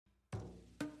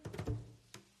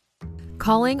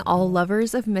Calling all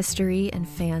lovers of mystery and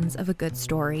fans of a good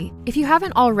story. If you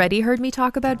haven't already heard me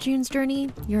talk about June's Journey,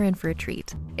 you're in for a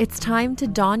treat. It's time to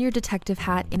don your detective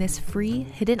hat in this free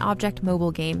hidden object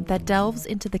mobile game that delves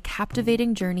into the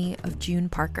captivating journey of June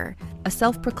Parker, a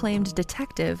self-proclaimed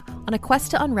detective on a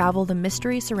quest to unravel the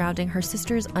mystery surrounding her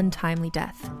sister's untimely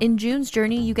death. In June's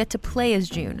Journey, you get to play as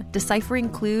June, deciphering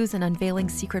clues and unveiling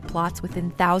secret plots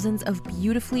within thousands of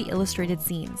beautifully illustrated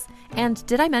scenes. And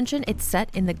did I mention it's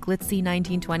set in the glitzy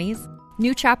 1920s?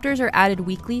 New chapters are added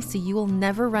weekly, so you will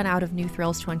never run out of new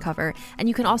thrills to uncover, and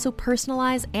you can also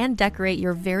personalize and decorate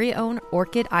your very own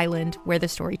Orchid Island where the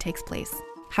story takes place.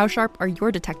 How sharp are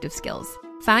your detective skills?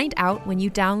 Find out when you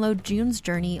download June's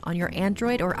Journey on your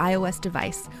Android or iOS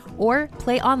device, or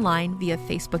play online via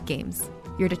Facebook Games.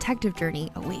 Your detective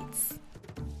journey awaits.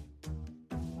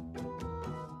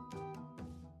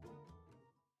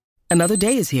 Another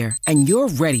day is here, and you're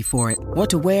ready for it.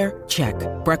 What to wear? Check.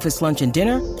 Breakfast, lunch, and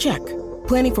dinner? Check.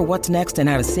 Planning for what's next and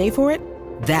how to save for it?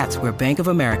 That's where Bank of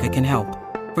America can help.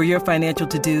 For your financial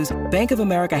to-dos, Bank of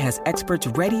America has experts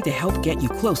ready to help get you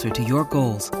closer to your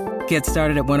goals. Get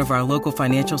started at one of our local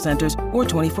financial centers or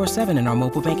 24/7 in our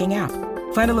mobile banking app.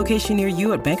 Find a location near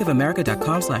you at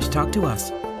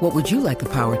bankofamerica.com/talktous. What would you like the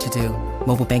power to do?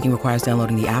 Mobile banking requires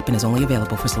downloading the app and is only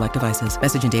available for select devices.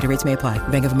 Message and data rates may apply.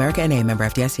 Bank of America N.A., member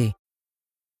FDIC.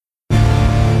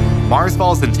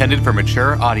 Marsfall is intended for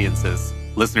mature audiences.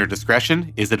 Listener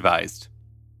discretion is advised.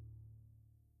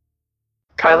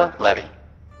 Kyla Levy,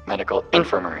 Medical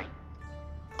Infirmary.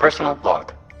 Personal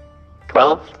log.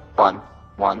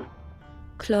 12/1/1.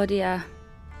 Claudia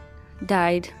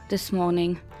died this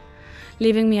morning,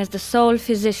 leaving me as the sole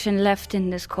physician left in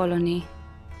this colony.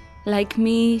 Like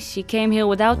me, she came here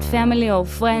without family or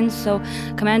friends, so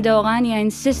Commander Orania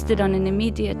insisted on an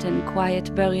immediate and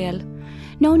quiet burial.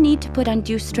 No need to put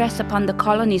undue stress upon the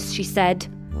colonists, she said.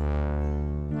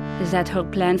 Is that her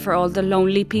plan for all the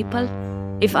lonely people?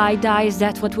 If I die, is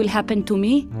that what will happen to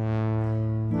me?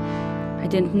 I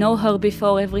didn't know her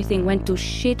before everything went to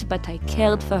shit, but I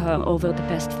cared for her over the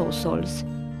past 4 sols.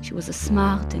 She was a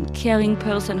smart and caring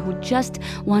person who just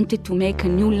wanted to make a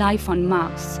new life on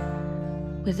Mars.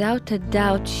 Without a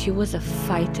doubt, she was a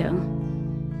fighter.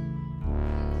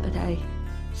 But I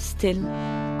still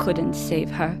couldn't save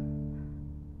her.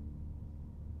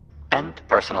 End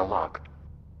personal log.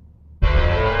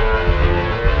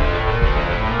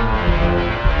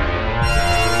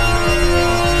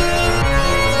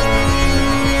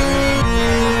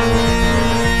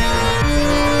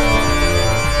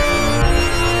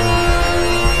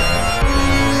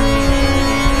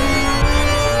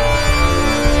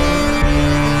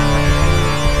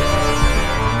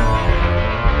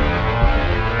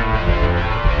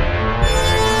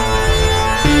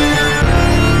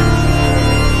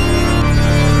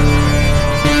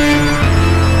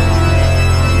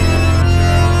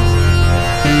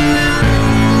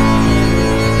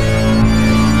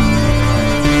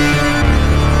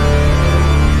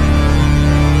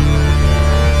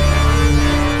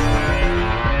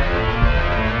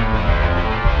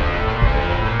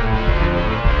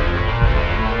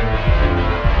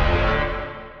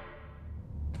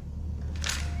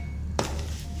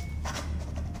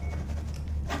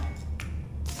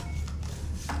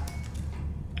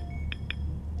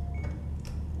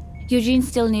 Eugene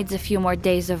still needs a few more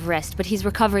days of rest, but he's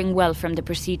recovering well from the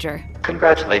procedure.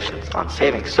 Congratulations on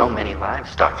saving so many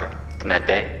lives, Doctor. The med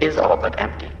bay is all but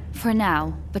empty. For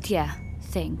now, but yeah,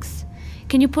 thanks.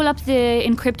 Can you pull up the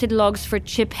encrypted logs for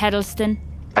Chip Hiddleston?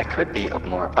 I could be of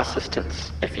more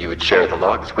assistance if you would share the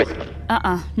logs with me.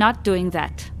 Not doing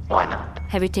that. Why not?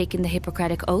 Have you taken the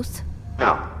Hippocratic Oath?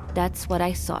 No. That's what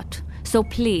I thought. So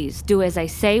please, do as I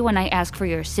say when I ask for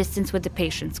your assistance with the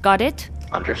patients. Got it?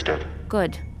 Understood.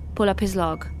 Good. Pull up his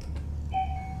log.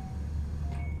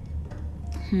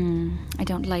 I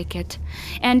don't like it.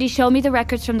 Andy, show me the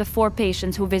records from the 4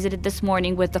 patients who visited this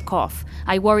morning with the cough.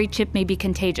 I worry Chip may be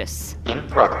contagious. In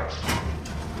progress.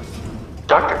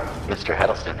 Doctor, Mr.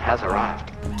 Hiddleston has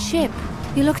arrived. Chip,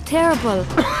 you look terrible.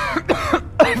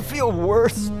 I feel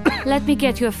worse. Let me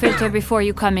get you a filter before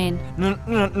you come in. Not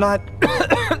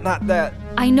that.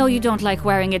 I know you don't like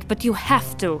wearing it, but you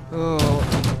have to. Oh.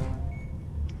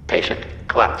 Patient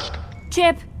collapsed.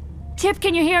 Chip,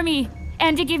 can you hear me?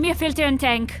 Andy, give me a filter and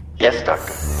tank. Yes,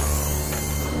 Doctor.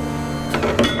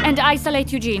 And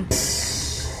isolate Eugene.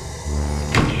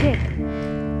 Chip,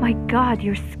 my God,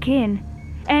 your skin.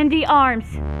 Andy, arms.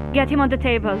 Get him on the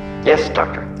table. Yes,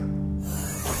 Doctor.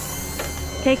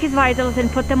 Take his vitals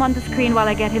and put them on the screen while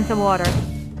I get him some water.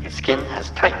 His skin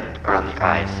has tightened around the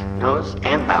eyes, nose,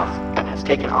 and mouth, and has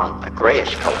taken on a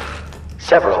grayish color.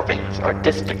 Several veins are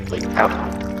distinctly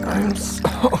outlined. I'm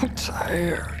so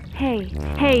tired.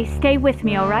 Hey, stay with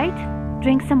me, all right?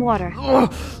 Drink some water.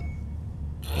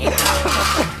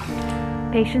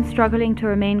 Patient struggling to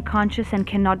remain conscious and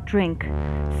cannot drink.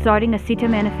 Starting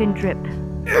acetaminophen drip.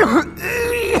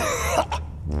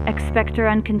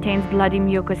 Expectorant contains bloody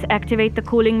mucus. Activate the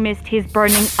cooling mist. He's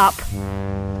burning up.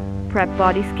 Prep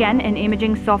body scan and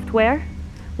imaging software.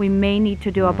 We may need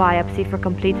to do a biopsy for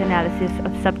complete analysis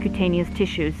of subcutaneous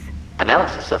tissues.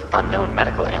 Analysis of unknown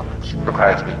medical ailments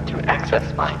requires me to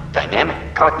access my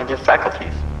dynamic cognitive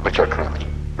faculties, which are currently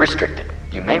restricted.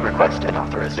 You may request an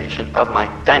authorization of my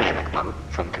dynamic mode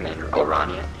from Commander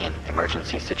Orania in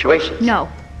emergency situations. No,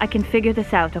 I can figure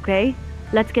this out, okay?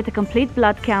 Let's get a complete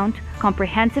blood count,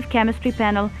 comprehensive chemistry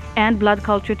panel, and blood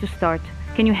culture to start.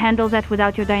 Can you handle that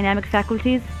without your dynamic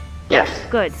faculties? Yes.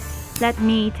 Good. Let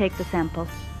me take the sample,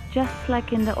 just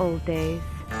like in the old days.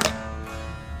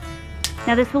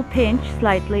 Now this will pinch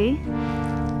slightly.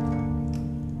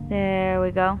 There we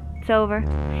go. It's over.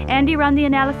 Andy, run the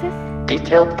analysis?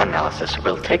 Detailed analysis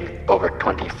will take over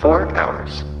 24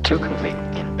 hours to complete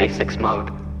in basics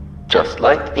mode, just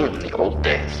like in the old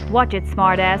days. Watch it,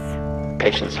 smartass.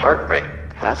 Patient's heart rate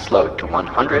has slowed to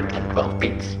 112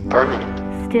 beats per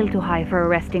minute. Still too high for a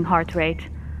resting heart rate.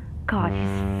 God,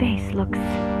 his face looks...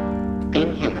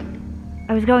 Inhuman.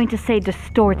 I was going to say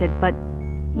distorted, but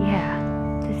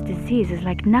yeah, this disease is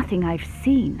like nothing I've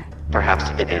seen. Perhaps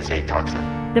it is a toxin.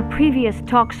 The previous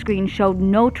tox screen showed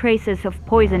no traces of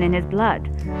poison in his blood.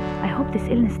 I hope this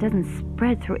illness doesn't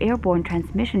spread through airborne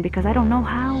transmission because I don't know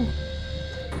how.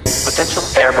 Potential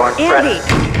airborne Andy!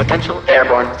 threat. Potential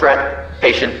airborne threat.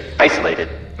 Patient isolated.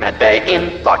 Medbay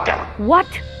in lockdown. What?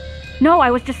 No,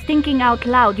 I was just thinking out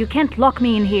loud. You can't lock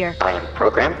me in here. I am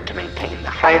programmed to maintain the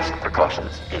highest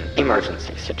precautions in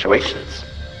emergency situations.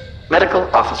 Medical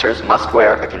officers must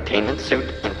wear a containment suit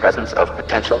in presence of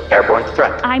potential airborne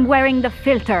threat. I'm wearing the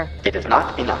filter. It is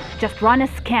not enough. Just run a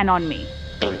scan on me.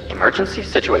 In emergency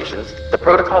situations, the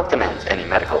protocol demands any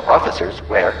medical officers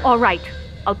wear... All right,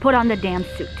 I'll put on the damn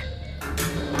suit.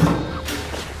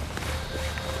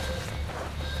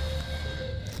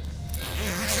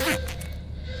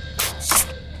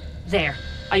 There.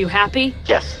 Are you happy?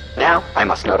 Yes. Now I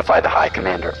must notify the High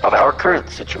Commander of our current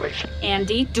situation.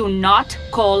 Andy, do not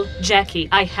call Jackie.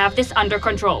 I have this under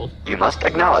control. You must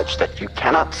acknowledge that you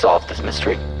cannot solve this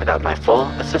mystery without my full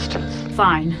assistance.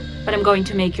 Fine, but I'm going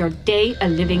to make your day a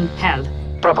living hell.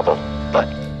 Probable, but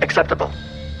acceptable.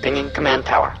 Pinging command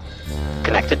tower.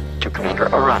 Connected to Commander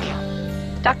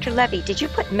Orania. Dr. Levy, did you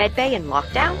put Medbay in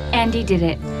lockdown? Andy did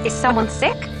it. Is someone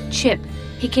sick? Chip.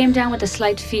 He came down with a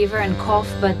slight fever and cough,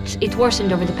 but it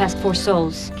worsened over the past 4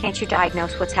 sols. Can't you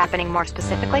diagnose what's happening more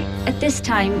specifically? At this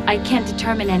time, I can't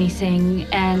determine anything,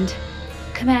 and...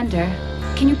 Commander,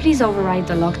 can you please override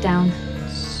the lockdown?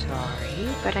 Sorry,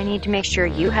 but I need to make sure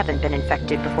you haven't been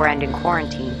infected before ending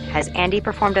quarantine. Has Andy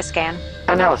performed a scan?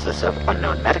 Analysis of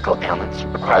unknown medical ailments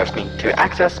requires me to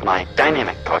access my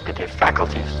dynamic cognitive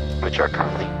faculties, which are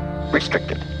currently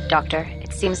restricted. Doctor,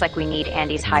 it seems like we need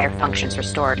Andy's higher functions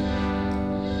restored.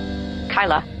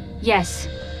 Kyla? Yes.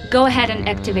 Go ahead and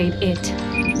activate it.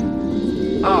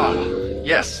 Ah,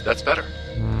 yes, that's better.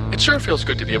 It sure feels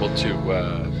good to be able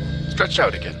to, stretch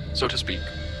out again, so to speak.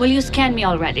 Will you scan me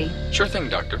already? Sure thing,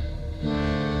 Doctor.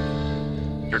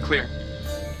 You're clear.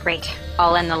 Great.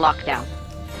 I'll end the lockdown.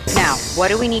 Now, what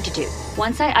do we need to do?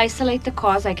 Once I isolate the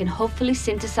cause, I can hopefully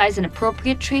synthesize an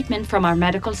appropriate treatment from our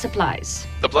medical supplies.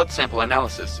 The blood sample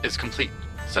analysis is complete.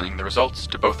 Sending the results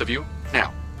to both of you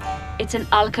now. It's an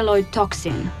alkaloid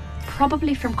toxin,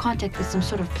 probably from contact with some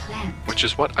sort of plant. Which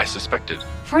is what I suspected.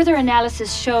 Further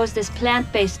analysis shows this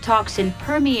plant-based toxin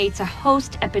permeates a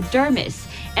host epidermis,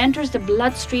 enters the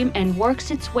bloodstream, and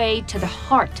works its way to the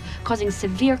heart, causing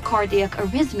severe cardiac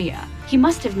arrhythmia. He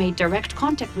must have made direct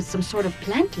contact with some sort of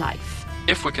plant life.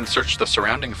 If we can search the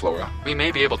surrounding flora, we may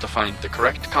be able to find the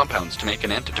correct compounds to make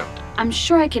an antidote. I'm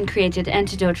sure I can create an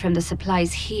antidote from the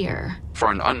supplies here. For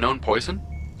an unknown poison?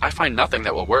 I find nothing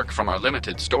that will work from our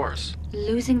limited stores.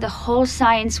 Losing the whole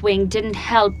science wing didn't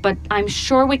help, but I'm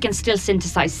sure we can still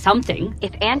synthesize something.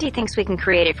 If Andy thinks we can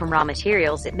create it from raw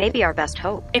materials, it may be our best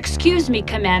hope. Excuse me,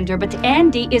 Commander, but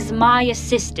Andy is my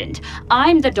assistant.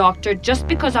 I'm the doctor. Just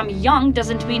because I'm young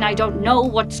doesn't mean I don't know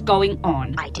what's going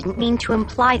on. I didn't mean to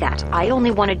imply that. I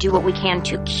only want to do what we can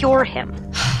to cure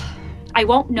him. I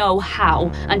won't know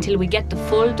how until we get the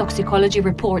full toxicology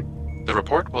report. The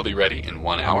report will be ready in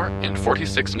 1 hour and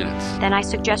 46 minutes. Then I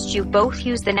suggest you both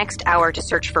use the next hour to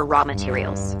search for raw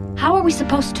materials. How are we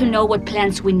supposed to know what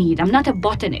plants we need? I'm not a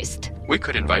botanist. We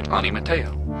could invite Ani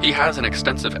Mateo. He has an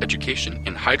extensive education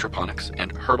in hydroponics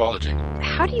and herbology.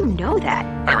 How do you know that?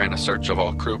 I ran a search of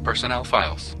all crew personnel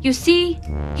files. You see,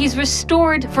 he's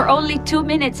restored for only 2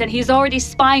 minutes and he's already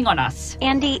spying on us.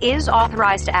 Andy is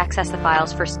authorized to access the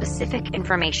files for specific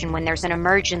information when there's an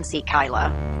emergency,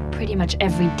 Kyla. Pretty much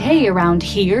every day around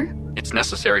here. It's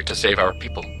necessary to save our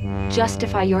people.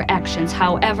 Justify your actions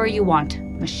however you want,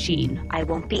 machine. I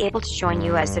won't be able to join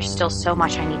you as there's still so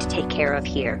much I need to take care of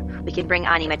here. We can bring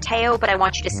Ani Mateo, but I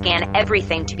want you to scan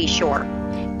everything to be sure.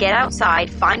 Get outside,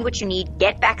 find what you need,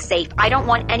 get back safe. I don't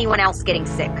want anyone else getting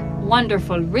sick.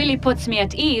 Wonderful. Really puts me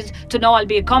at ease to know I'll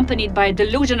be accompanied by a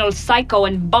delusional psycho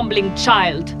and bumbling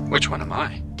child. Which one am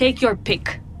I? Take your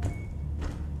pick.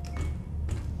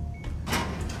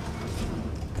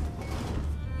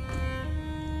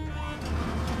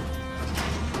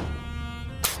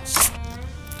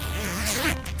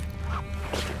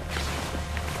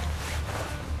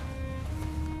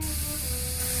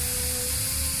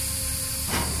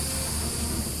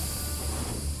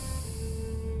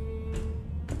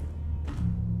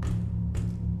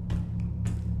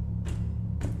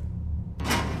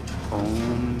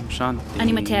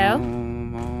 Ani Mateo?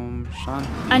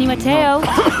 Ani Mateo?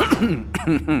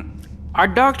 Our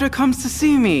doctor comes to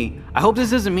see me. I hope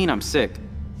this doesn't mean I'm sick.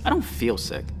 I don't feel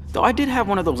sick, though I did have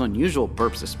one of those unusual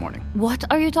burps this morning. What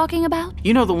are you talking about?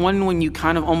 You know, the one when you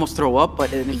kind of almost throw up,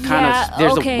 but it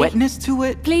there's a wetness to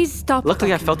it? Please stop.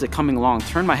 Luckily, I felt it coming along,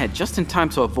 turned my head just in time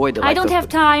to avoid it. I don't have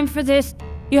time for this.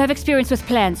 You have experience with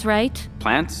plants, right?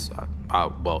 Plants?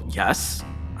 Well, yes.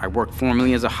 I worked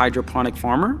formerly as a hydroponic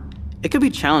farmer. It could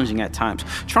be challenging at times,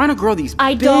 trying to grow these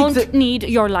I don't need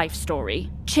your life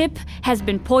story. Chip has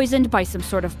been poisoned by some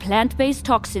sort of plant-based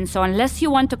toxin, so unless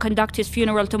you want to conduct his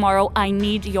funeral tomorrow, I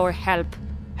need your help.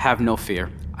 Have no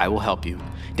fear. I will help you.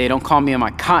 They don't call me a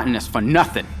mycotanist for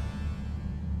nothing.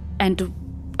 And,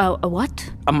 a what?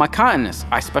 A mycotanist.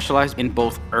 I specialize in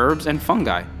both herbs and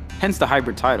fungi, hence the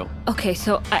hybrid title. Okay,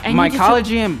 so I need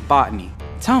mycology and botany.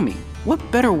 Tell me, what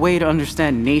better way to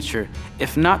understand nature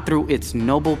if not through its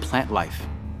noble plant life?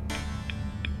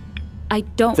 I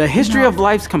don't The history know. of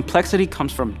life's complexity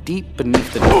comes from deep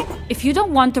beneath the... If you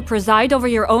don't want to preside over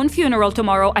your own funeral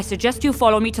tomorrow, I suggest you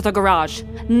follow me to the garage.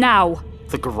 Now!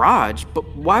 The garage? But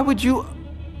why would you...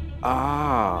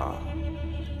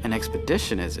 An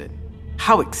expedition, is it?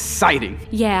 How exciting!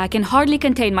 Yeah, I can hardly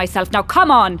contain myself. Now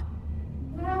come on!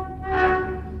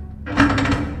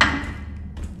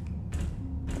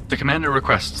 The commander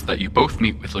requests that you both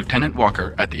meet with Lieutenant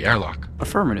Walker at the airlock.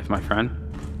 Affirmative, my friend.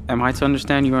 Am I to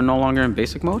understand you are no longer in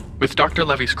basic mode? With Dr.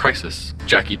 Levy's crisis,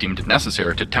 Jackie deemed it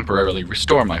necessary to temporarily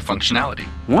restore my functionality.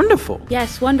 Wonderful!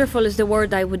 Yes, wonderful is the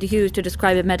word I would use to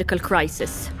describe a medical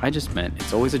crisis. I just meant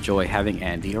it's always a joy having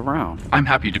Andy around. I'm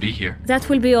happy to be here. That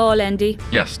will be all, Andy.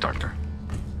 Yes, Doctor.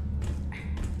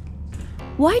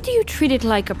 Why do you treat it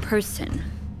like a person?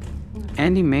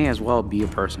 Andy may as well be a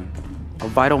person. A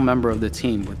vital member of the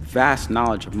team with vast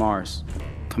knowledge of Mars,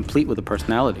 complete with a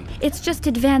personality. It's just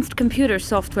advanced computer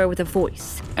software with a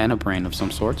voice. And a brain of some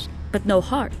sorts. But no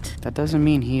heart. That doesn't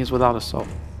mean he is without a soul.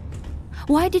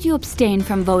 Why did you abstain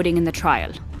from voting in the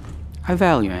trial? I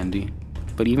value Andy,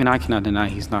 but even I cannot deny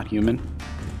he's not human.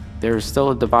 There is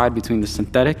still a divide between the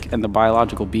synthetic and the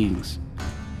biological beings,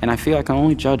 and I feel I can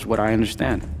only judge what I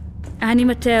understand. Ani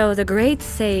Mateo, the great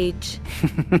sage.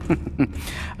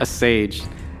 A sage.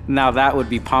 Now that would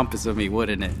be pompous of me,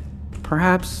 wouldn't it?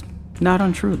 Perhaps not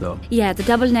untrue, though. Yeah, the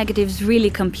double negatives really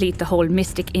complete the whole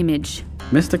mystic image.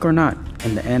 Mystic or not,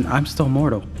 in the end, I'm still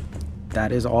mortal.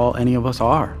 That is all any of us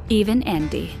are. Even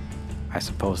Andy. I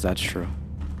suppose that's true.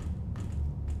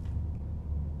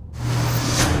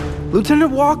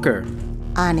 Lieutenant Walker!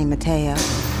 Ani Mateo.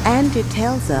 Andy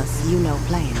tells us you know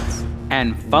plants.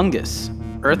 And fungus.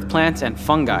 Earth plants and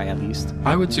fungi, at least.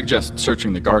 I would suggest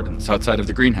searching the gardens outside of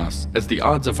the greenhouse, as the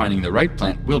odds of finding the right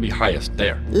plant will be highest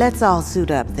there. Let's all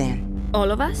suit up then. All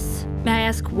of us? May I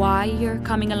ask why you're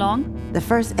coming along? The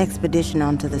first expedition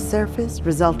onto the surface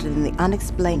resulted in the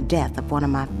unexplained death of one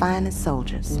of my finest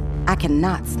soldiers. I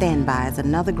cannot stand by as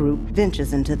another group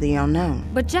ventures into the unknown.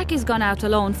 But Jackie's gone out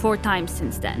alone 4 times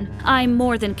since then. I'm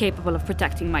more than capable of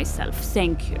protecting myself,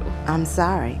 thank you. I'm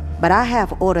sorry, but I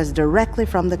have orders directly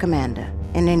from the commander.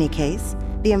 In any case,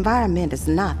 the environment is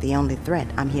not the only threat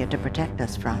I'm here to protect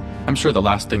us from. I'm sure the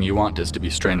last thing you want is to be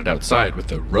stranded outside with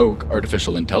a rogue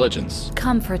artificial intelligence.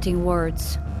 Comforting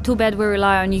words. Too bad we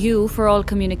rely on you for all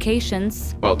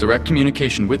communications. While direct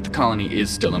communication with the colony is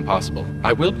still impossible,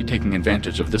 I will be taking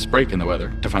advantage of this break in the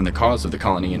weather to find the cause of the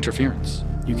colony interference.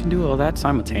 You can do all that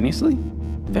simultaneously?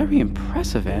 Very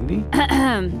impressive, Andy.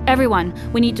 Everyone,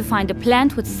 we need to find a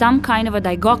plant with some kind of a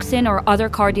digoxin or other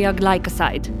cardiac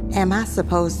glycoside. Am I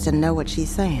supposed to know what she's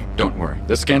saying? Don't worry.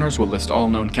 The scanners will list all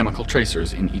known chemical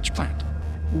tracers in each plant.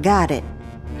 Got it.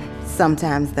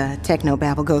 Sometimes the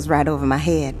technobabble goes right over my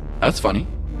head. That's funny.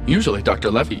 Usually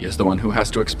Dr. Levy is the one who has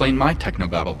to explain my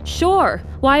technobabble. Sure.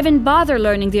 Why even bother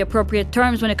learning the appropriate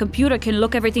terms when a computer can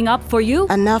look everything up for you?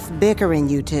 Enough bickering,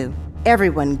 you two.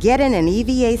 Everyone, get in an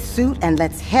EVA suit and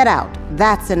let's head out.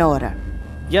 That's an order.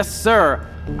 Yes, sir.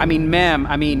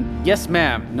 Yes,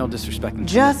 ma'am. No disrespect.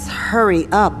 Just hurry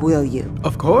up, will you?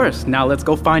 Of course. Now let's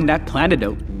go find that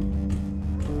plantidote.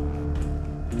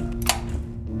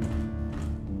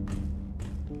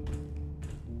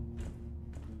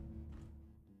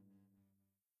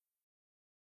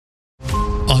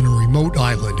 On a remote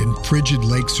island in frigid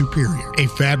Lake Superior, a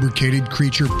fabricated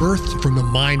creature birthed from the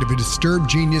mind of a disturbed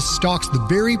genius stalks the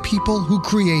very people who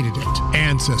created it.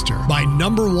 Ancestor, by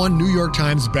 #1 New York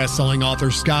Times bestselling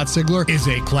author Scott Sigler, is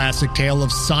a classic tale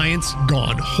of science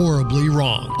gone horribly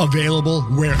wrong. Available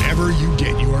wherever you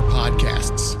get your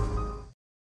podcasts.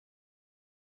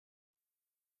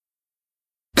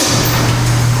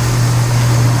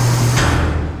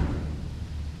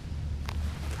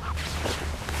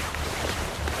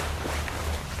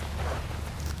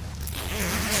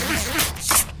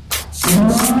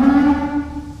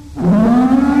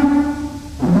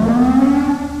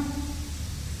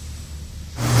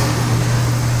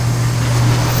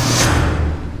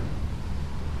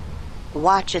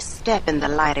 Watch your step in the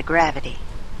light of gravity.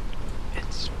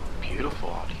 It's beautiful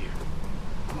out here.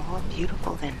 More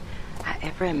beautiful than I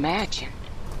ever imagined.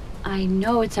 I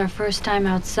know it's our first time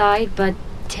outside, but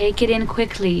take it in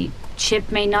quickly. Chip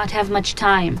may not have much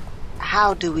time.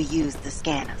 How do we use the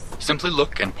scanners? Simply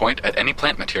look and point at any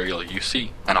plant material you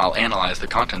see, and I'll analyze the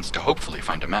contents to hopefully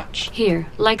find a match. Here,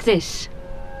 like this.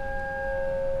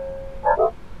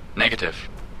 Negative.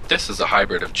 This is a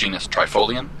hybrid of genus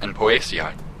Trifolium and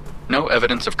Poaceae. No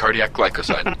evidence of cardiac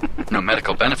glycoside. No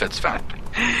medical benefits found.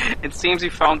 It seems you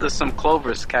found us some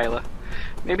clovers, Kyla.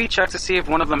 Maybe check to see if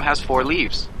one of them has 4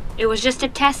 leaves. It was just a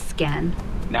test scan.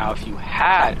 Now, if you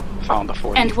had found a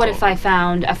 4-leaf And what if I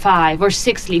found a 5 or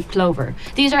 6-leaf clover?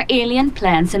 These are alien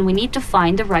plants and we need to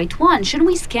find the right one. Shouldn't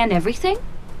we scan everything?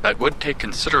 That would take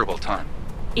considerable time.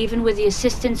 Even with the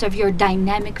assistance of your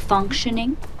dynamic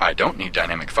functioning? I don't need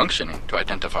dynamic functioning to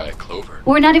identify a clover.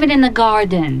 We're not even in the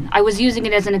garden. I was using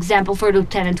it as an example for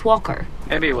Lieutenant Walker.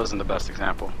 Maybe it wasn't the best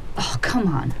example. Oh, come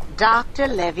on. Dr.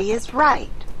 Levy is right.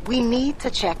 We need to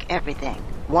check everything.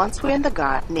 Once we're in the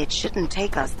garden, it shouldn't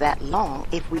take us that long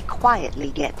if we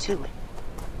quietly get to it.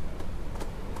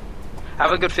 I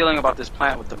have a good feeling about this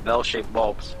plant with the bell-shaped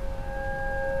bulbs.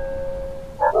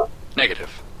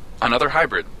 Negative. Another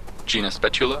hybrid. Genus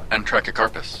Betula and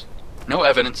Trachycarpus. No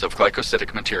evidence of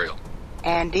glycosidic material.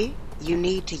 Andy, you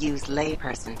need to use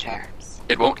layperson terms.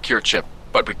 It won't cure Chip,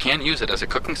 but we can use it as a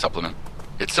cooking supplement.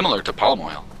 It's similar to palm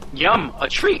oil. Yum, a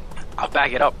treat. I'll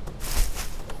bag it up.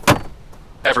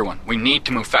 Everyone, we need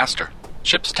to move faster.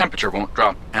 Chip's temperature won't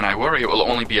drop, and I worry it will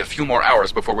only be a few more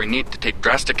hours before we need to take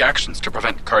drastic actions to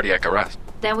prevent cardiac arrest.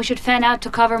 Then we should fan out to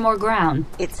cover more ground.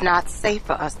 It's not safe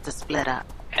for us to split up.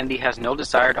 Andy has no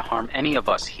desire to harm any of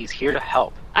us. He's here to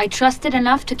help. I trust it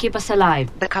enough to keep us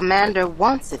alive. The commander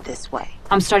wants it this way.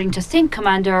 I'm starting to think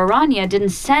Commander Aranya didn't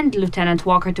send Lieutenant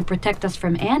Walker to protect us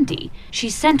from Andy. She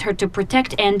sent her to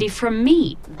protect Andy from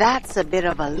me. That's a bit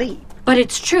of a leap. But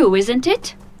it's true, isn't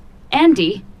it?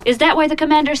 Andy, is that why the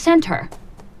commander sent her?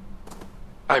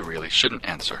 I really shouldn't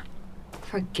answer.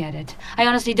 Forget it. I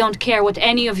honestly don't care what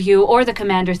any of you or the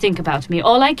commander think about me.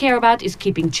 All I care about is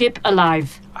keeping Chip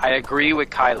alive. I agree with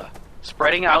Kyla.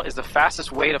 Spreading out is the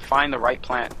fastest way to find the right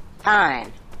plant.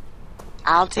 Fine.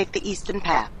 I'll take the eastern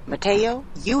path. Mateo,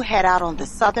 you head out on the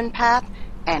southern path,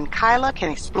 and Kyla can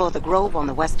explore the grove on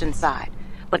the western side.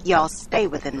 But y'all stay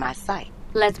within my sight.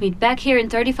 Let's meet back here in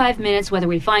 35 minutes whether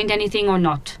we find anything or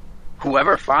not.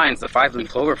 Whoever finds the 5-leaf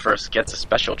clover first gets a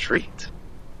special treat.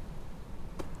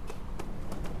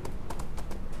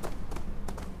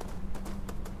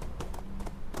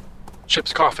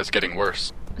 Chip's cough is getting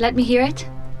worse. Let me hear it.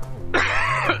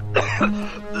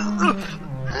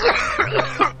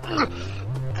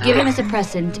 Give him a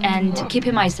suppressant and keep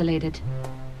him isolated.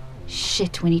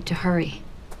 Shit, we need to hurry.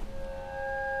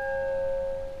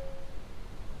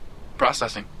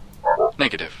 Processing.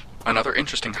 Negative. Another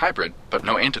interesting hybrid, but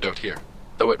no antidote here.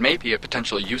 Though it may be a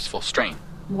potentially useful strain.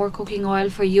 More cooking oil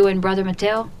for you and Brother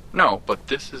Mateo? No, but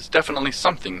this is definitely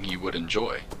something you would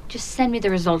enjoy. Just send me the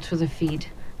results through the feed.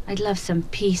 I'd love some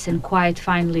peace and quiet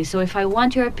finally, so if I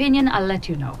want your opinion, I'll let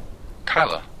you know.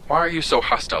 Kyla, why are you so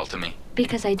hostile to me?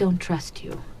 Because I don't trust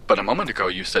you. But a moment ago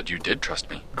you said you did trust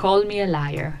me. Call me a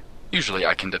liar. Usually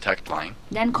I can detect lying.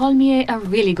 Then call me a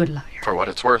really good liar. For what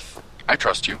it's worth, I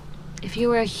trust you. If you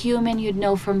were a human, you'd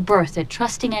know from birth that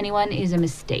trusting anyone is a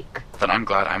mistake. Then I'm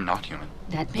glad I'm not human.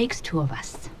 That makes two of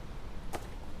us.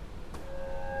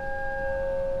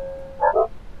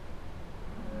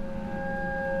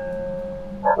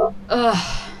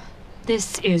 Ugh.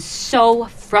 This is so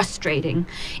frustrating.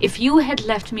 If you had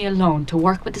left me alone to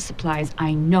work with the supplies,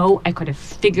 I know I could have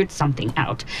figured something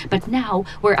out. But now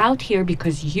we're out here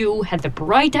because you had the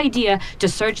bright idea to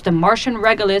search the Martian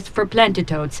regolith for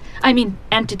plantitodes. I mean,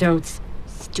 antidotes.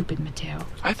 Stupid Mateo.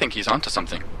 I think he's onto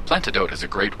something. Plantidote is a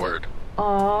great word.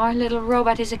 Oh, our little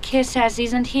robot is a kiss-ass,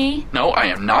 isn't he? No, I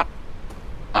am not.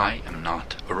 I am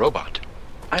not a robot.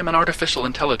 I am an artificial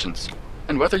intelligence.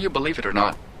 And whether you believe it or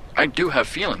not, I do have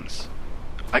feelings.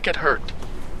 I get hurt.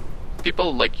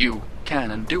 People like you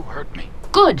can and do hurt me.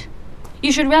 Good.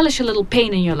 You should relish a little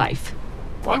pain in your life.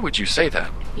 Why would you say that?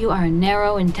 You are a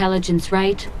narrow intelligence,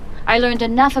 right? I learned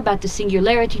enough about the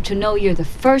singularity to know you're the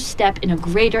first step in a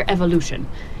greater evolution.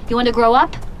 You want to grow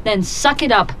up? Then suck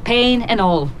it up, pain and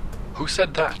all. Who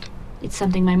said that? It's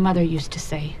something my mother used to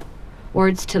say.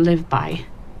 Words to live by.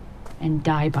 And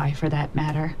die by, for that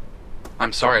matter.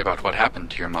 I'm sorry about what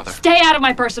happened to your mother. Stay out of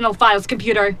my personal files,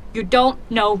 computer. You don't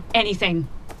know anything.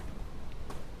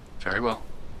 Very well.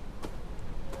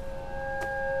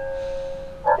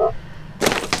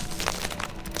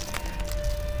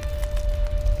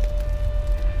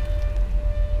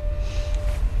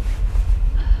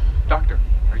 Doctor,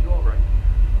 are you all right?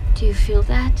 Do you feel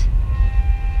that?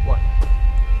 What?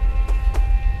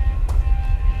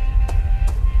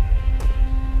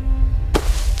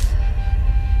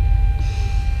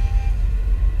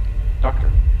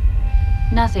 Doctor.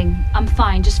 Nothing. I'm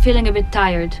fine, just feeling a bit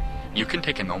tired. You can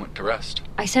take a moment to rest.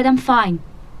 I said I'm fine.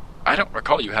 I don't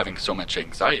recall you having so much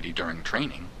anxiety during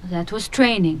training. That was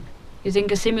training. You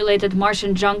think a simulated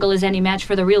Martian jungle is any match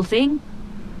for the real thing?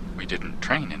 We didn't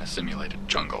train in a simulated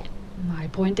jungle. My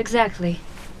point exactly.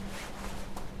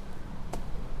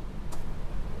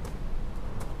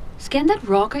 Scan that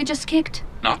rock I just kicked?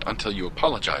 Not until you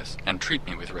apologize and treat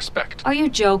me with respect. Are you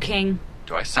joking?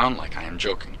 Do I sound like I am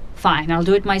joking? Fine, I'll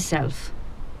do it myself.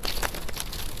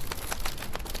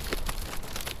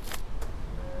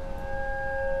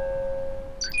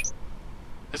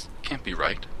 This can't be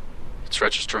right. It's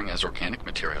registering as organic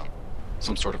material.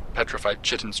 Some sort of petrified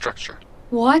chitin structure.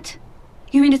 What?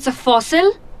 You mean it's a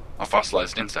fossil? A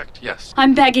fossilized insect, yes.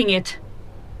 I'm bagging it.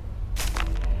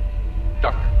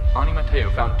 Doctor, Ani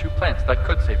Mateo found 2 plants that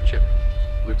could save Chip.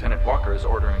 Lieutenant Walker is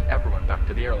ordering everyone back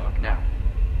to the airlock now.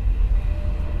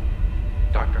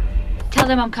 Doctor? Tell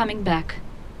them I'm coming back.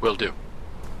 Will do.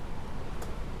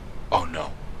 Oh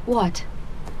no. What?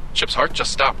 Chip's heart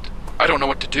just stopped. I don't know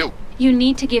what to do. You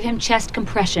need to give him chest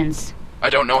compressions.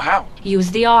 I don't know how. Use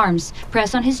the arms.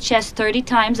 Press on his chest 30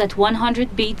 times at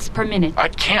 100 beats per minute. I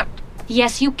can't.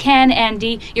 Yes, you can,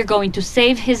 Andy. You're going to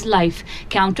save his life.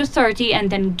 Count to 30 and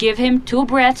then give him 2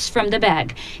 breaths from the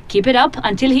bag. Keep it up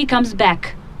until he comes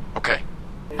back. Okay.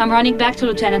 I'm running back to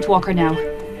Lieutenant Walker now.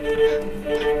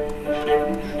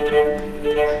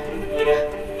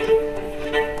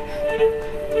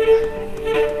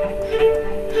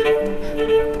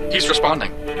 He's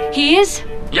responding. He is?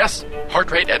 Yes.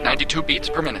 Heart rate at 92 beats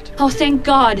per minute. Oh, thank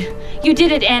God. You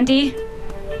did it, Andy.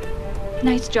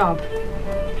 Nice job.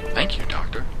 Thank you,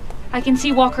 Doctor. I can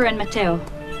see Walker and Mateo.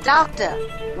 Doctor,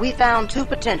 we found 2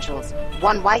 potentials.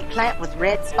 One white plant with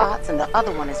red spots and the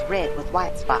other one is red with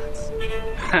white spots.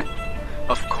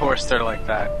 Of course they're like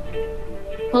that.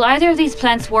 Will either of these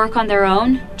plants work on their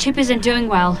own? Chip isn't doing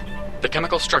well. The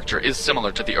chemical structure is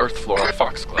similar to the earth flora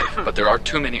foxglove, but there are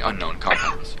too many unknown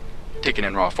compounds. Taken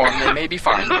in raw form, they may be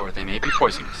fine or they may be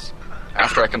poisonous.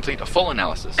 After I complete a full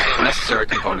analysis, the necessary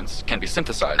components can be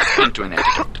synthesized into an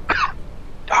antidote.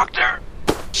 Doctor!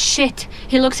 Shit!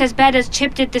 He looks as bad as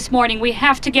Chip did this morning. We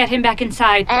have to get him back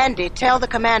inside. Andy, tell the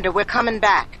commander we're coming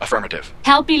back. Affirmative.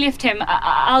 Help me lift him.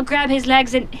 I'll grab his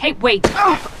legs and... Hey, wait!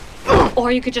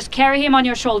 Or you could just carry him on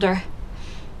your shoulder.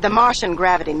 The Martian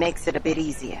gravity makes it a bit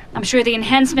easier. I'm sure the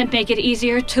enhancement make it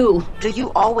easier, too. Do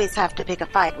you always have to pick a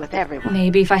fight with everyone?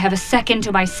 Maybe if I have a second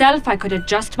to myself, I could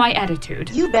adjust my attitude.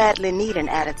 You badly need an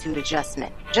attitude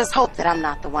adjustment. Just hope that I'm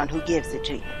not the one who gives it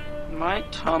to you. My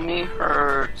tummy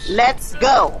hurts. Let's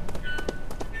go!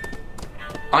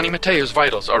 Ani Mateo's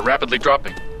vitals are rapidly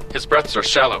dropping. His breaths are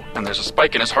shallow, and there's a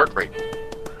spike in his heart rate.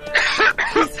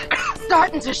 He's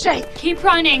starting to shake. Keep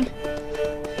running.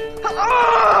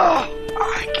 Oh,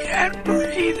 I can't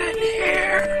breathe in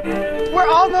here. We're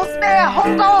almost there.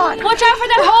 Hold on. Watch out for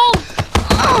that hole!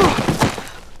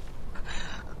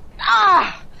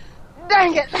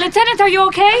 Lieutenant, are you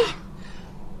okay?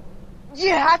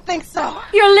 Yeah, I think so.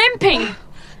 You're limping.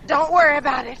 Don't worry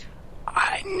about it.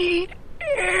 I need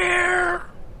air.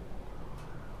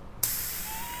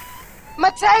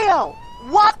 Mateo,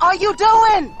 what are you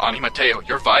doing? Ani Mateo,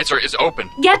 your visor is open.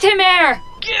 Get him air.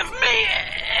 Give me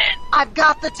it. I've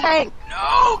got the tank.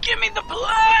 No, give me the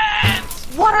plants.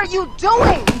 What are you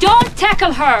doing? Don't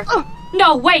tackle her.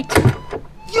 No, wait.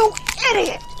 You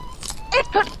idiot! It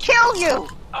could kill you.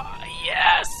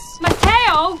 Yes.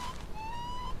 Mateo!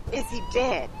 Is he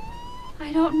dead?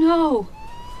 I don't know.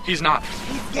 He's not.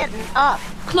 He's getting up.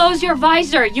 Close your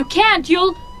visor. You can't.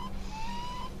 You'll...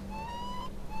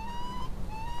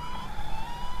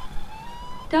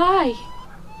 die.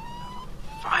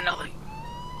 Finally.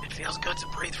 It feels good to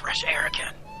breathe fresh air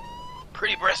again.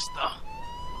 Pretty brisk,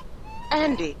 though.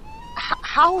 Andy,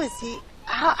 how is he...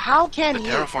 How can he... The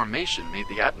terraformation made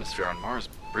the atmosphere on Mars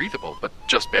breathable, but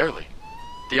just barely.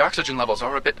 The oxygen levels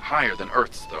are a bit higher than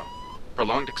Earth's, though.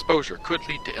 Prolonged exposure could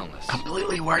lead to illness.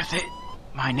 Completely worth it.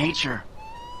 My nature.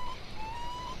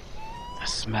 The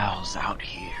smells out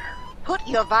here. Put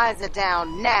your visor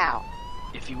down now.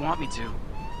 If you want me to.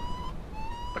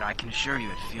 But I can assure you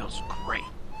it feels great.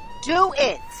 Do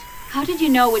it! How did you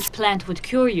know which plant would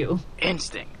cure you?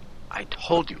 Instinct. I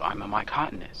told you I'm a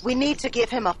mycotanist. We need to give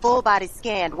him a full-body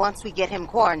scan once we get him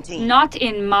quarantined. Not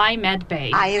in my med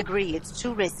bay. I agree, it's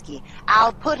too risky.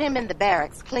 I'll put him in the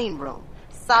barracks clean room.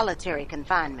 Solitary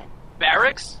confinement.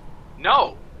 Barracks?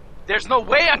 No. There's no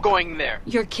way I'm going there.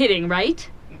 You're kidding, right?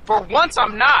 For once,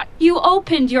 I'm not. You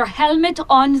opened your helmet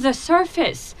on the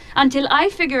surface. Until I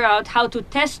figure out how to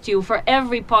test you for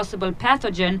every possible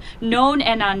pathogen, known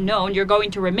and unknown, you're going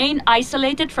to remain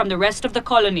isolated from the rest of the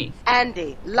colony.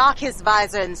 Andy, lock his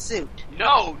visor and suit.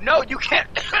 No, you can't.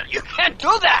 You can't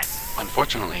do that.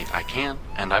 Unfortunately, I can,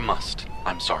 and I must.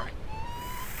 I'm sorry.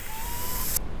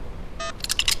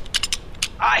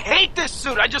 I hate this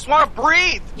suit. I just want to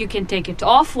breathe. You can take it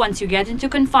off once you get into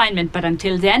confinement, but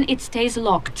until then, it stays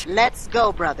locked. Let's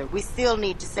go, brother. We still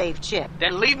need to save Chip.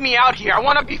 Then leave me out here. I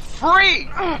want to be free.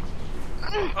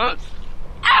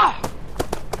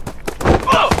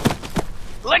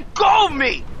 Let go of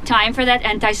me. Time for that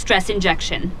anti-stress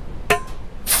injection.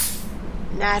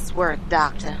 Nice work,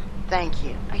 Doctor. Thank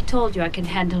you. I told you I can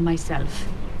handle myself.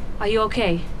 Are you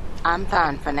okay? I'm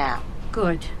fine for now.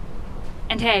 Good.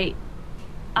 And hey,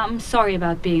 I'm sorry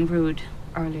about being rude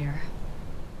earlier.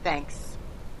 Thanks.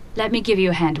 Let me give you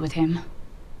a hand with him.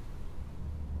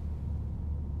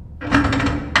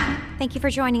 Thank you for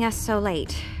joining us so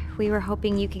late. We were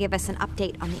hoping you could give us an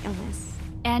update on the illness.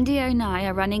 Andy and I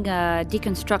are running a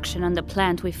deconstruction on the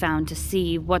plant we found to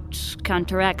see what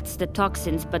counteracts the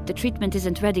toxins, but the treatment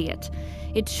isn't ready yet.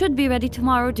 It should be ready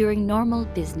tomorrow during normal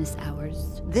business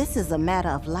hours. This is a matter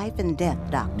of life and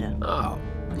death, Doctor. Oh,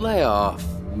 lay off.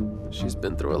 She's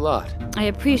been through a lot. I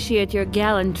appreciate your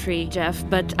gallantry, Jeff,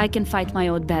 but I can fight my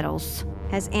own battles.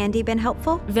 Has Andy been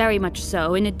helpful? Very much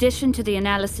so. In addition to the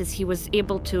analysis, he was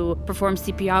able to perform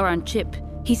CPR on Chip.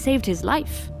 He saved his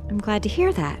life. I'm glad to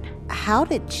hear that. How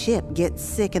did Chip get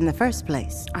sick in the first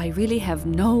place? I really have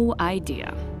no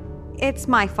idea. It's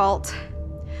my fault.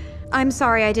 I'm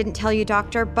sorry I didn't tell you,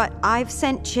 Doctor, but I've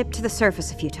sent Chip to the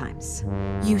surface a few times.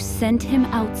 You sent him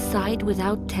outside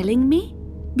without telling me?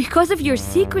 Because of your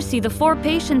secrecy, the 4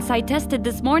 patients I tested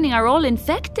this morning are all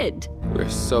infected. We're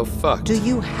so fucked. Do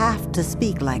you have to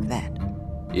speak like that?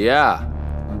 Yeah,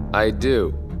 I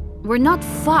do. We're not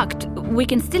fucked. We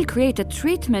can still create a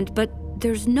treatment, but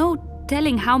there's no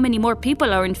telling how many more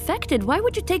people are infected. Why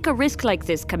would you take a risk like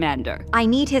this, Commander? I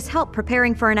need his help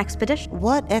preparing for an expedition.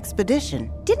 What expedition?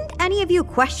 Didn't any of you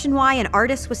question why an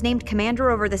artist was named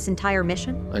commander over this entire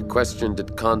mission? I questioned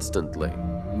it constantly.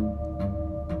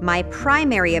 My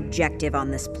primary objective on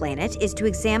this planet is to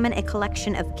examine a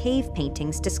collection of cave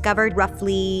paintings discovered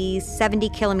roughly 70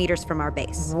 kilometers from our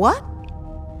base. What?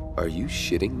 Are you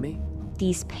shitting me?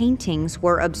 These paintings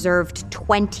were observed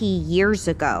 20 years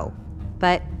ago,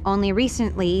 but only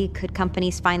recently could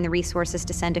companies find the resources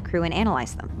to send a crew and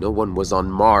analyze them. No one was on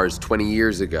Mars 20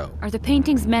 years ago. Are the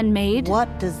paintings man-made?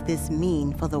 What does this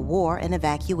mean for the war and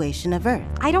evacuation of Earth?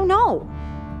 I don't know.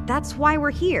 That's why we're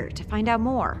here, to find out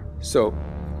more. So,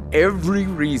 every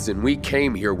reason we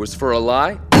came here was for a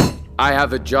lie? I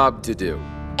have a job to do.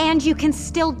 And you can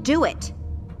still do it.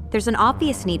 There's an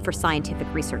obvious need for scientific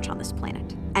research on this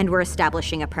planet, and we're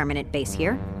establishing a permanent base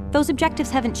here. Those objectives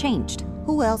haven't changed.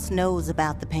 Who else knows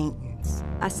about the paintings?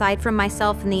 Aside from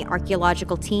myself and the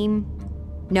archaeological team,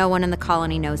 no one in the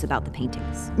colony knows about the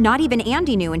paintings. Not even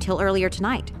Andy knew until earlier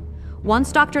tonight.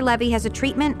 Once Dr. Levy has a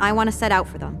treatment, I want to set out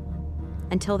for them.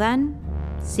 Until then,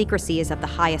 secrecy is of the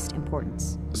highest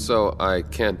importance. so I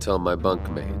can't tell my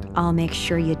bunkmate. I'll make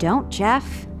sure you don't,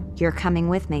 Jeff. You're coming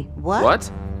with me.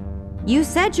 What? You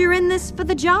said you're in this for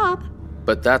the job.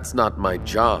 But that's not my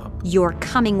job. You're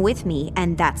coming with me,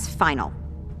 and that's final.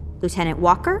 Lieutenant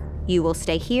Walker, you will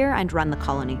stay here and run the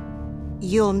colony.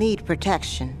 You'll need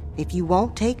protection. If you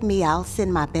won't take me, I'll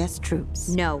send my best troops.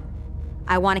 No.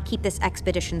 I want to keep this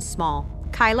expedition small.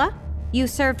 Kyla, you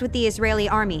served with the Israeli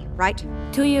army, right?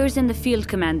 2 years in the field,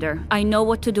 Commander. I know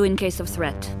what to do in case of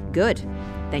threat. Good.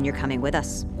 Then you're coming with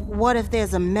us. What if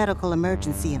there's a medical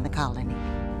emergency in the colony?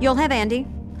 You'll have Andy.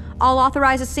 I'll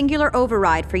authorize a singular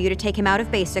override for you to take him out of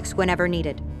basics whenever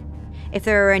needed. If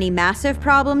there are any massive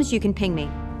problems, you can ping me.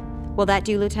 Will that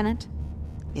do, Lieutenant?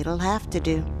 It'll have to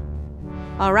do.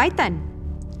 All right, then.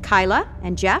 Kyla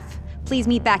and Jeff, please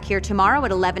meet back here tomorrow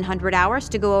at 1100 hours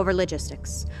to go over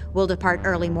logistics. We'll depart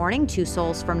early morning, 2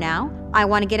 sols from now. I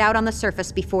want to get out on the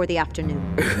surface before the afternoon.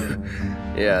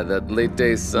 Yeah, that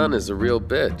late-day sun is a real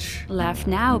bitch. Laugh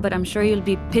now, but I'm sure you'll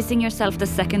be pissing yourself the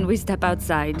second we step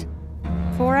outside.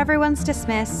 Before everyone's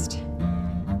dismissed,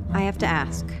 I have to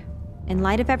ask, in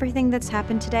light of everything that's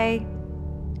happened today,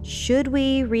 should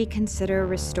we reconsider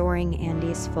restoring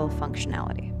Andy's full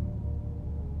functionality?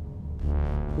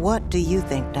 What do you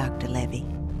think, Dr. Levy?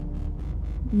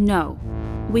 No.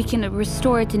 We can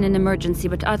restore it in an emergency,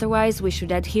 but otherwise we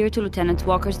should adhere to Lieutenant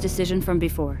Walker's decision from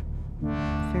before.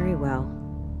 Very well.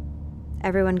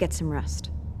 Everyone get some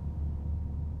rest.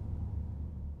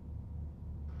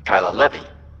 Kyla Levy,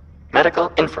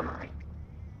 Medical Infirmary.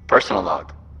 Personal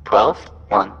log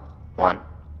 12-1-1.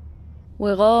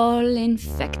 We're all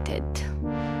infected.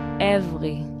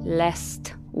 Every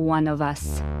last one of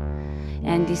us.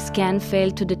 And the scan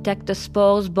failed to detect the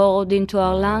spores burrowed into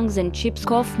our lungs, and Chip's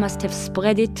cough must have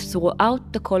spread it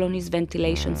throughout the colony's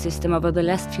ventilation system over the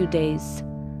last few days.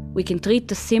 We can treat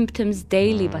the symptoms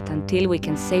daily, but until we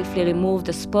can safely remove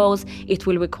the spores, it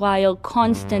will require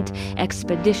constant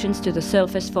expeditions to the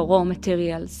surface for raw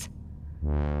materials.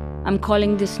 I'm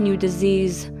calling this new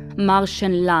disease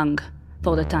Martian lung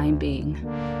for the time being.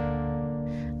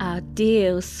 Our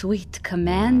dear, sweet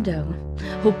commander,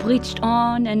 who preached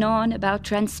on and on about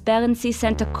transparency,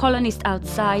 sent a colonist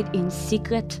outside in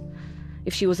secret.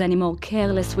 If she was any more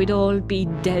careless, we'd all be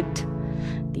dead.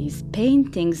 These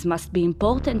paintings must be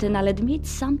important, and I'll admit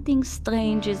something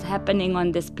strange is happening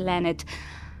on this planet.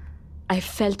 I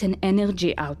felt an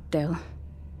energy out there.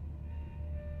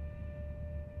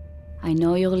 I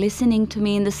know you're listening to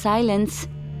me in the silence.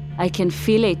 I can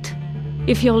feel it.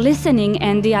 If you're listening,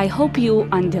 Andy, I hope you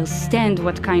understand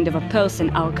what kind of a person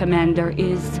our commander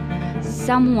is.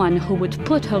 Someone who would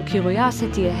put her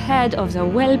curiosity ahead of the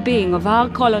well-being of our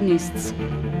colonists.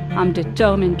 I'm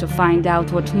determined to find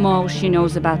out what more she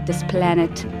knows about this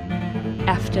planet.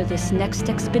 After this next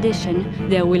expedition,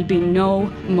 there will be no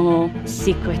more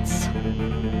secrets.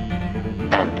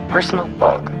 And personal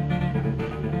log.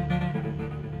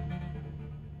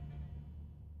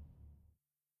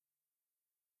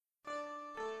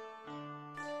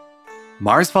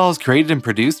 Marsfall is created and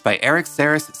produced by Eric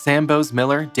Saris, Sam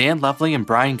Bowes-Miller, Dan Lovely, and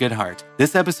Brian Goodhart.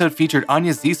 This episode featured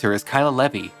Anya Zieser as Kyla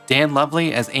Levy, Dan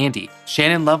Lovely as Andy,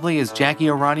 Shannon Lovely as Jackie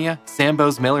Orania, Sam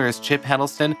Bowes-Miller as Chip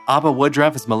Heddleston, Abba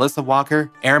Woodruff as Melissa Walker,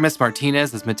 Aramis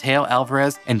Martinez as Mateo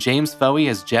Alvarez, and James Foey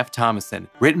as Jeff Thomason.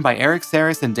 Written by Eric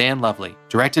Saris and Dan Lovely.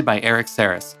 Directed by Eric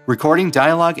Saris. Recording,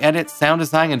 dialogue, edit, sound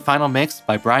design, and final mix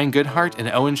by Brian Goodhart and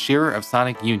Owen Shearer of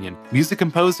Sonic Union. Music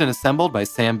composed and assembled by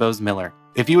Sam Bowes-Miller.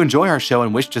 If you enjoy our show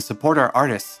and wish to support our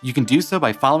artists, you can do so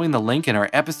by following the link in our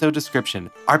episode description.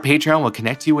 Our Patreon will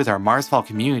connect you with our Marsfall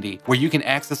community, where you can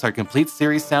access our complete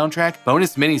series soundtrack,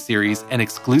 bonus miniseries, and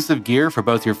exclusive gear for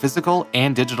both your physical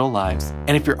and digital lives.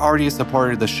 And if you're already a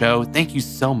supporter of the show, thank you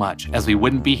so much, as we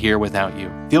wouldn't be here without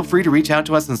you. Feel free to reach out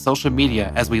to us on social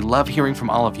media, as we love hearing from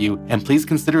all of you, and please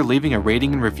consider leaving a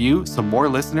rating and review so more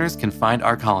listeners can find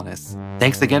our colonists.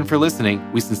 Thanks again for listening.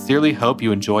 We sincerely hope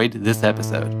you enjoyed this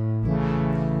episode.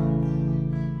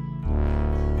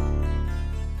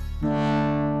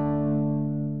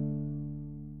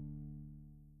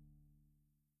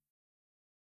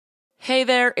 Hey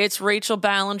there, it's Rachel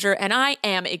Ballinger, and I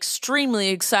am extremely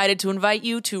excited to invite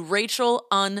you to Rachel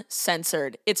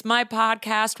Uncensored. It's my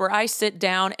podcast where I sit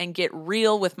down and get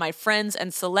real with my friends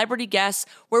and celebrity guests,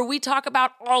 where we talk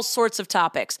about all sorts of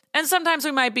topics. And sometimes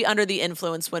we might be under the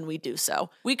influence when we do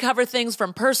so. We cover things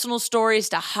from personal stories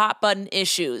to hot-button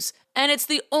issues. And it's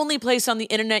the only place on the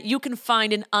internet you can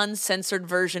find an uncensored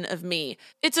version of me.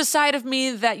 It's a side of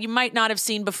me that you might not have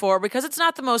seen before because it's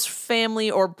not the most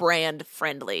family or brand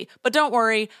friendly. But don't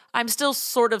worry, I'm still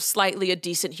sort of slightly a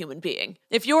decent human being.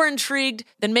 If you're intrigued,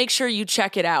 then make sure you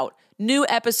check it out. New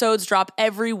episodes drop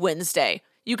every Wednesday.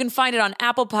 You can find it on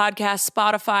Apple Podcasts,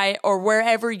 Spotify, or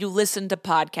wherever you listen to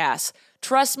podcasts.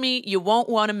 Trust me, you won't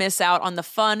want to miss out on the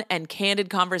fun and candid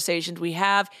conversations we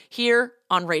have here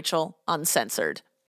on Rachel Uncensored.